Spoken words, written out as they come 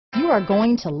are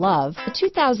going to love the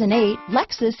 2008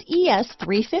 Lexus ES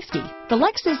 350. The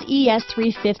Lexus ES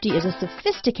 350 is a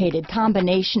sophisticated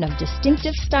combination of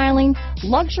distinctive styling,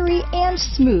 luxury, and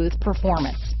smooth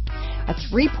performance. A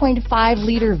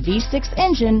 3.5-liter V6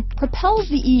 engine propels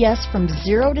the ES from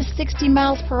 0 to 60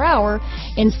 miles per hour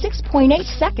in 6.8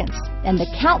 seconds, and the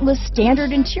countless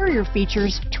standard interior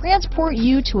features transport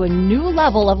you to a new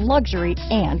level of luxury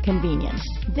and convenience.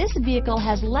 This vehicle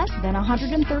has less than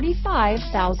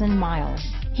 135,000 miles.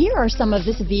 Here are some of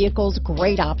this vehicle's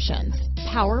great options: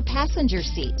 power passenger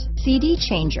seat, CD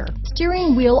changer,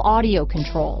 steering wheel audio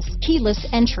controls, keyless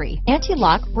entry,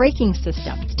 anti-lock braking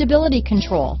system, stability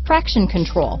control, traction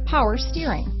control, power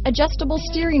steering, adjustable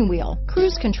steering wheel,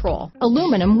 cruise control,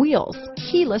 aluminum wheels,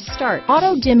 keyless start,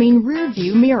 auto dimming rear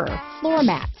view mirror, floor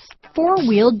mats,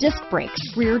 four-wheel disc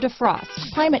brakes, rear defrost,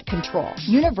 climate control,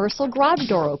 universal garage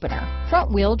door opener,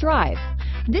 front-wheel drive.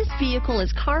 This vehicle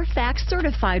is Carfax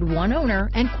certified one owner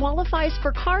and qualifies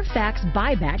for Carfax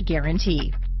buyback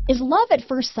guarantee. Is love at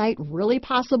first sight really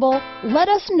possible? Let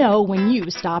us know when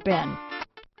you stop in.